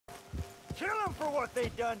kill them for what they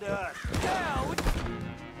done to us. Yeah, we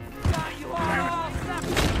got you all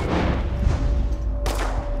set.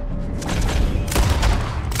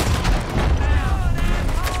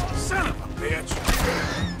 Son of a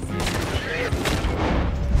bitch!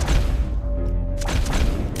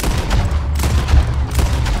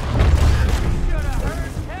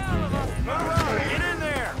 Get in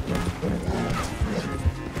there!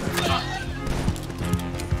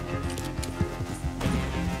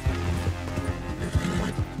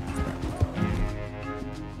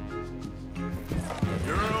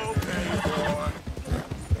 You're okay, boy.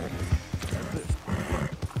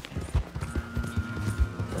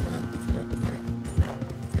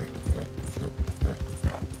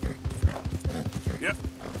 Yep.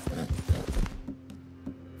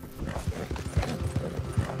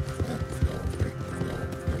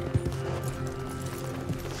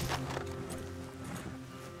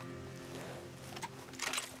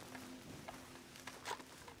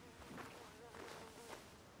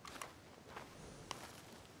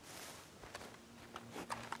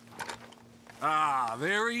 Ah,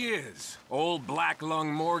 there he is. Old Black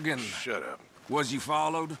Lung Morgan. Shut up. Was you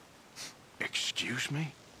followed? Excuse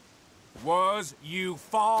me? Was you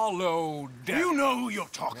followed? You know who you're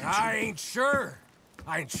talking to. I ain't sure.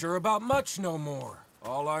 I ain't sure about much no more.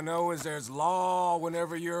 All I know is there's law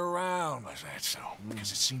whenever you're around. Is that so?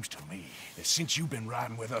 Because it seems to me that since you've been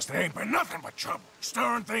riding with us, there ain't been nothing but trouble.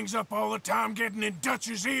 Stirring things up all the time, getting in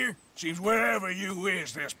Dutch's ear. Seems wherever you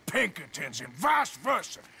is, there's Pinkertons and vice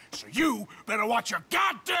versa. So you better watch your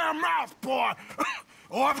goddamn mouth, boy!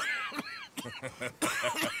 Or...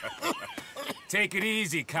 Take it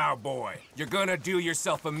easy, cowboy. You're gonna do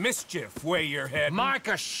yourself a mischief way you're heading.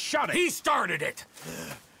 Micah, shut it! He started it!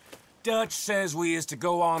 Dutch says we is to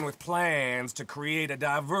go on with plans to create a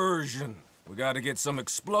diversion. We gotta get some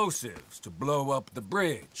explosives to blow up the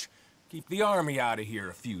bridge. Keep the army out of here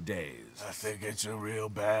a few days. I think it's a real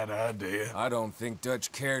bad idea. I don't think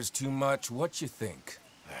Dutch cares too much what you think.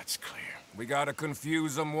 That's clear. We gotta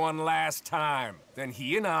confuse him one last time. Then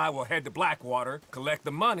he and I will head to Blackwater, collect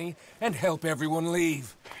the money, and help everyone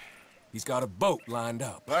leave. He's got a boat lined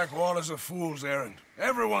up. Blackwater's a fool's errand.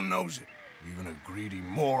 Everyone knows it. Even a greedy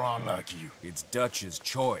moron like you. It's Dutch's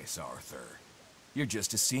choice, Arthur. You're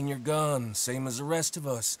just a senior gun, same as the rest of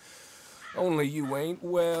us. Only you ain't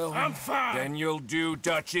well. I'm fine. Then you'll do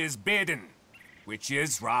Dutch's bidding, which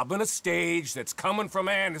is robbing a stage that's coming from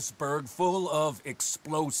Annesburg full of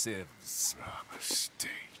explosives. Rob a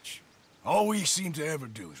stage. All we seem to ever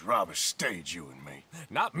do is rob a stage, you and me.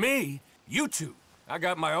 Not me, you two. I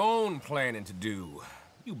got my own planning to do.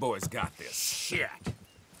 You boys got this. Shit.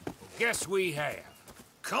 Guess we have.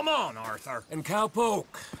 Come on, Arthur. And Cowpoke,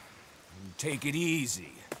 take it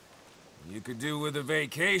easy. You could do with a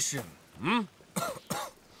vacation, hmm?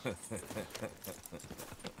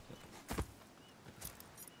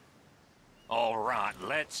 All right,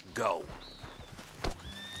 let's go.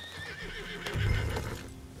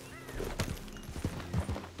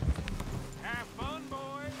 Have fun,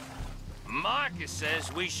 boys. Micah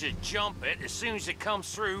says we should jump it as soon as it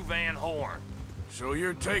comes through Van Horn. So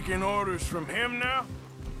you're taking orders from him now?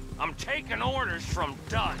 I'm taking orders from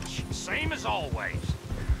Dutch, same as always.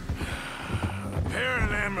 A pair of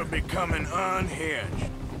them are becoming unhinged.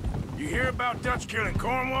 You hear about Dutch killing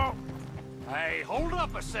Cornwall? Hey, hold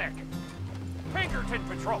up a second. Pinkerton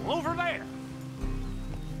Patrol, over there.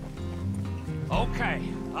 Okay,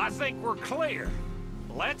 I think we're clear.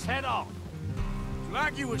 Let's head on.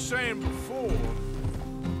 Like you were saying before,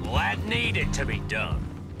 Well, that needed to be done.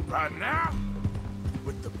 right now,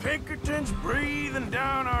 with the Pinkertons breathing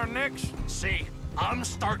down our necks, See, I'm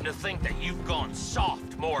starting to think that you've gone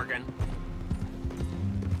soft, Morgan.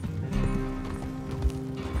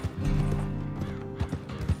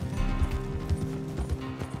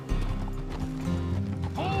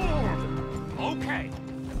 Okay,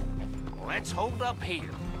 let's hold up here.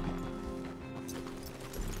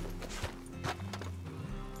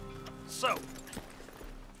 So,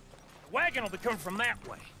 the wagon will be coming from that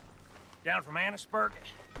way, down from Annesburg.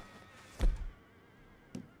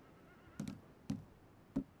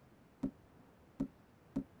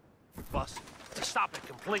 Bus to stop it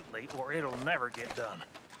completely, or it'll never get done.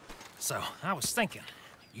 So, I was thinking,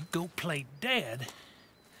 you go play dead,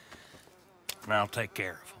 and I'll take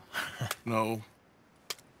care of him. no,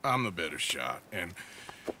 I'm the better shot, and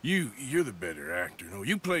you're the better actor. No,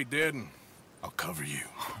 you play dead, and I'll cover you.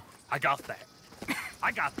 I got that.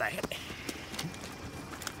 I got that.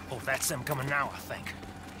 Oh, that's them coming now, I think.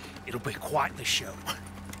 It'll be quite the show.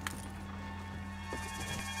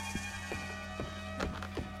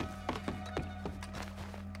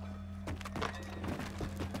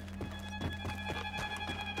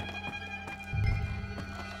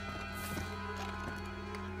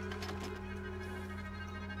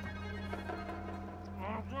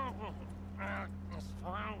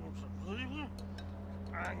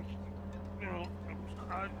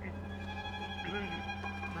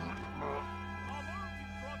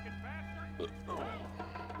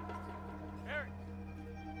 Eric!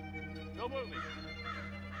 No moving.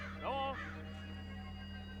 Go on.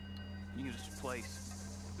 Use this place.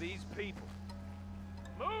 These people.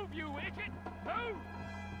 Move, you idiot! Move!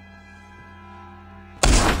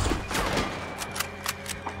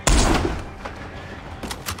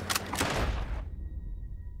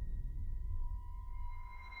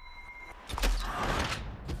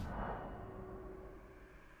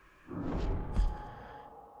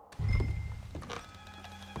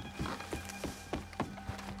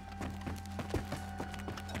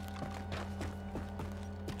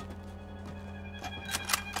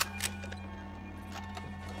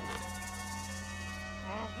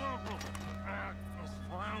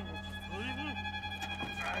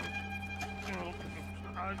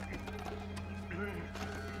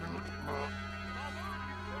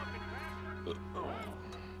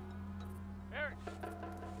 Eric!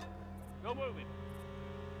 No moving.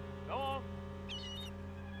 Go on.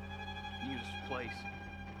 Use this place.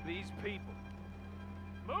 These people.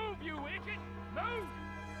 Move, you idiot! Move!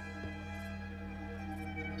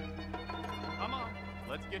 Come on.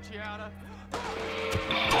 Let's get you out of...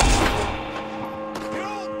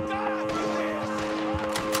 You'll die for this!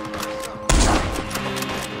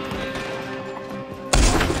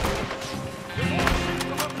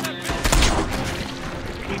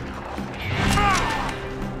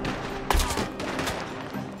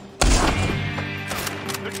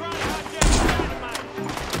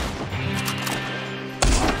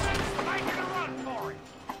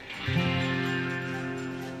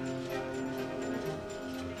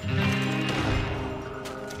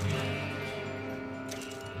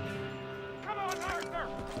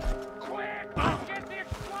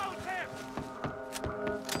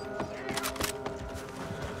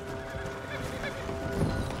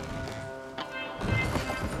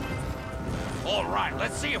 All right,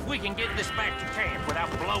 let's see if we can get this back to camp without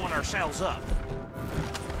blowing ourselves up.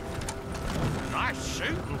 Nice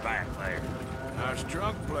shooting back there. Nice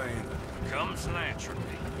drunk playing. Comes naturally.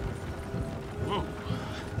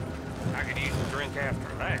 I could use a drink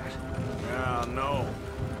after that. Yeah, no.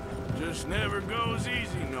 Just never goes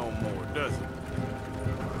easy no more, does it?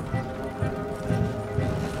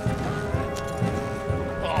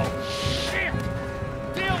 Oh, shit!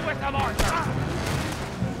 Deal with them, Arthur!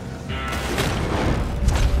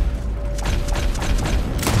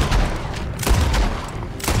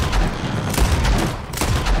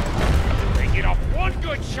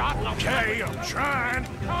 Good shot. Okay, I'm trying.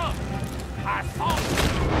 Come. I thought.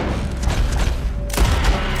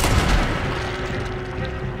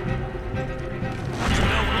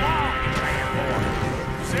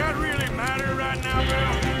 Does that really matter right now,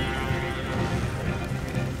 Bill?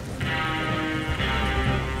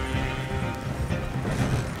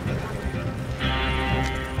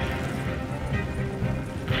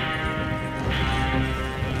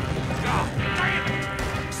 God damn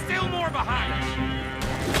it! Still more behind us.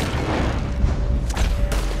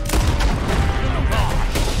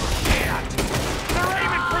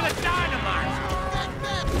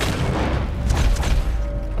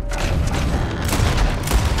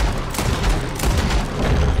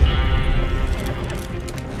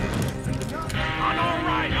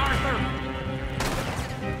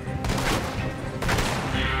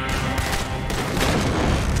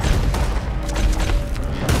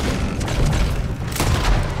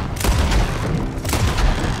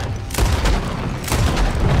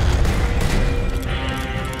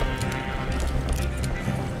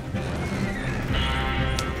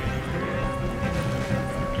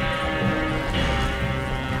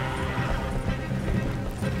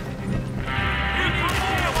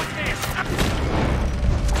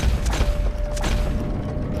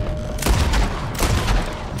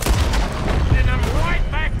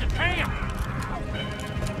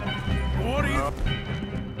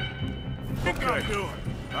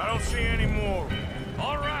 I don't see any more.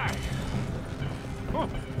 All right. Oh,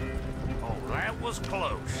 that was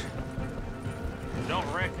close.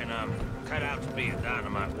 Don't reckon I'm cut out to be a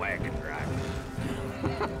dynamite wagon driver.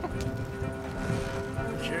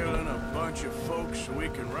 Killing a bunch of folks so we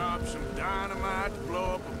can rob some dynamite to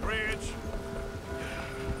blow up a bridge?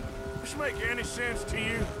 This make any sense to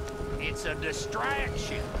you? It's a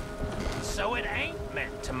distraction, so it ain't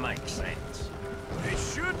meant to make sense. It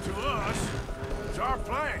should to us. It's our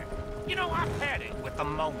plan. You know, I've had it with the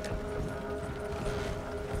motive.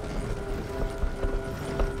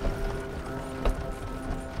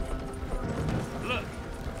 Look,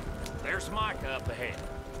 there's Micah up ahead.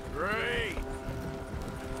 Great.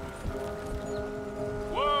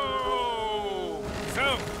 Whoa!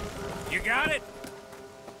 So, you got it?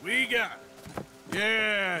 We got it.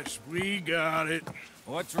 Yes, we got it.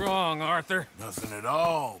 What's wrong, Arthur? Nothing at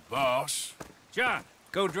all, boss. John,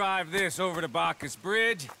 go drive this over to Bacchus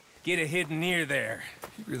Bridge. Get it hidden near there.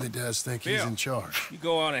 He really does think he's Bill, in charge. You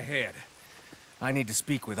go on ahead. I need to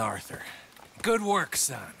speak with Arthur. Good work,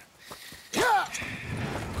 son.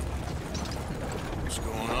 What's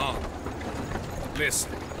going on?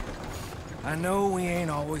 Listen, I know we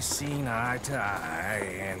ain't always seen eye to eye,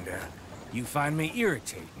 and you find me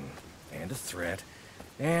irritating and a threat,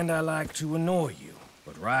 and I like to annoy you.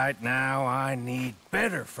 But right now, I need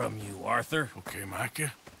better from you, Arthur. Okay,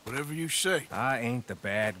 Micah. Whatever you say. I ain't the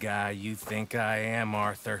bad guy you think I am,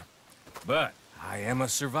 Arthur. But I am a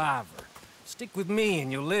survivor. Stick with me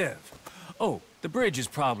and you'll live. Oh, the bridge is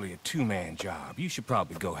probably a two-man job. You should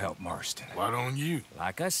probably go help Marston. Why don't you?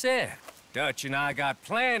 Like I said, Dutch and I got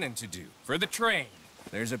planning to do for the train.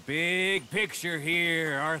 There's a big picture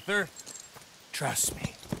here, Arthur. Trust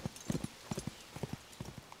me.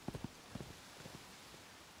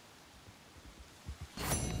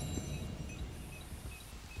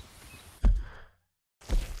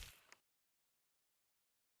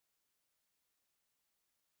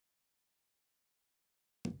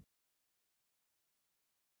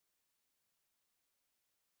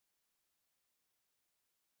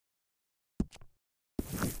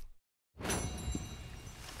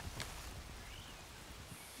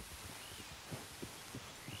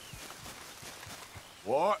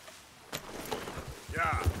 What?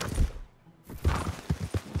 Yeah.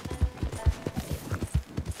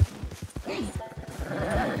 Hey,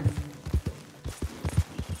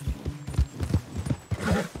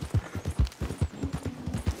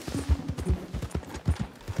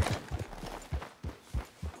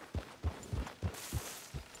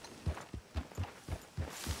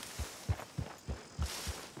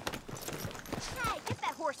 get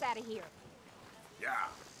that horse out of here. Yeah.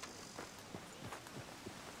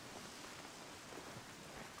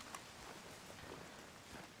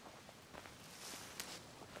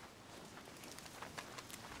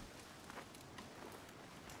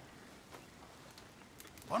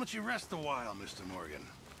 Why don't you rest a while, Mr. Morgan?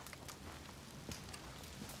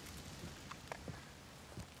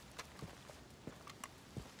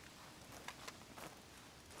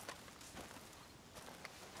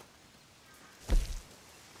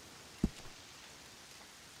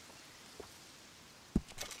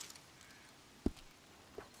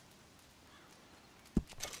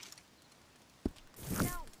 Don't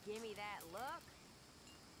give me that look.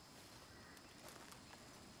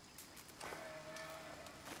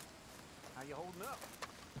 How you holding up?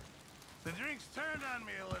 The drink's turned on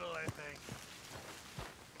me a little, I think.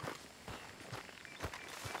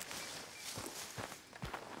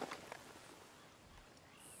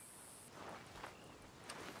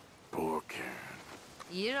 Poor Karen.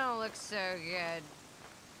 You don't look so good.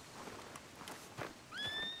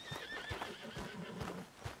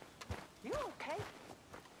 You okay?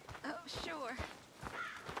 Oh, sure.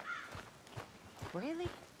 Really?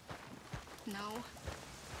 No.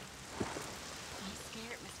 I'm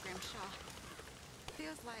scared, Miss Grimshaw. It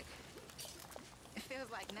feels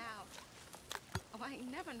like now. Oh, I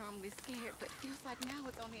ain't never normally scared, but it feels like now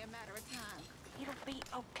it's only a matter of time. It'll be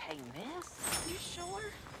okay, miss. You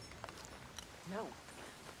sure? No.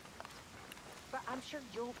 But I'm sure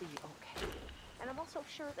you'll be okay. And I'm also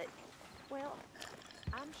sure that, well,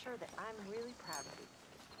 I'm sure that I'm really proud of you.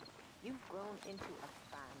 You've grown into a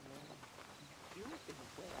fine man. You'll do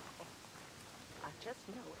well. I just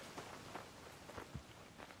know it.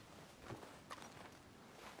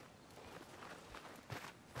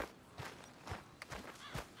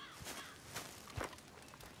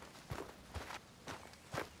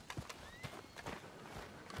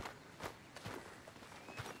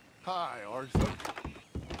 Hi, Arthur.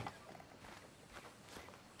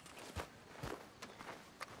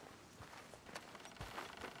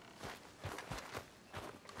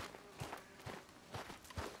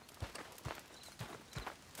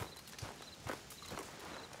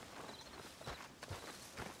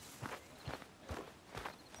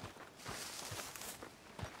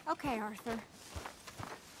 Okay, Arthur.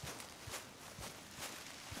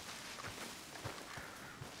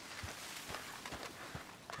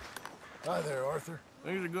 Hi there, Arthur.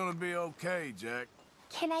 Things are gonna be okay, Jack.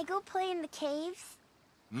 Can I go play in the caves?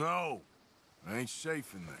 No. Ain't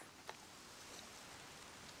safe in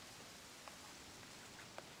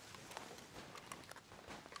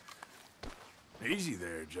there. Easy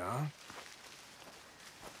there, John.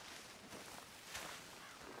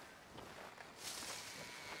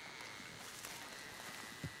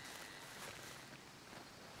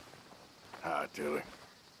 Hi, Tilly.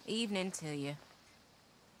 Evening to you.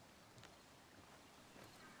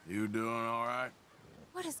 You doing all right?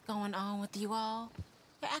 What is going on with you all?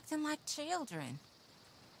 You're acting like children.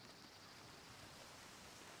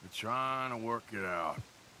 We're trying to work it out.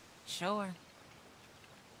 Sure.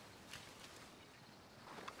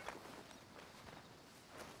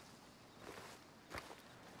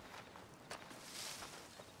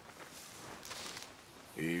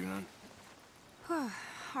 Evening.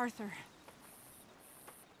 Arthur.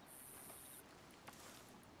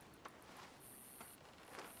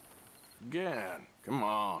 Again, come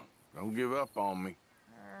on. Don't give up on me.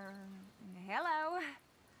 Hello.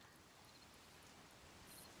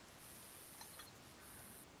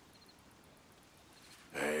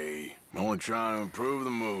 Hey, I'm only trying to improve the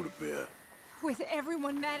mood a bit. With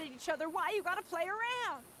everyone mad at each other, why you gotta play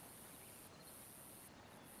around?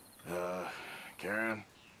 Karen,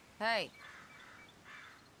 Hey.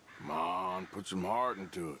 come on, put some heart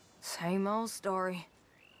into it. Same old story.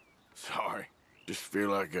 Sorry, just feel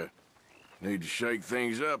like I need to shake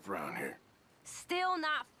things up around here. Still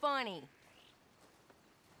not funny.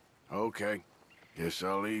 Okay, guess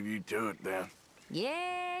I'll leave you to it then.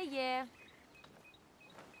 Yeah.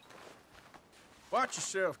 Watch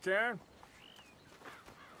yourself, Karen.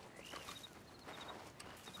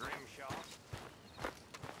 Grimshaw.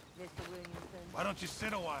 Mr. Williamson. Why don't you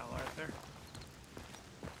sit a while, Arthur?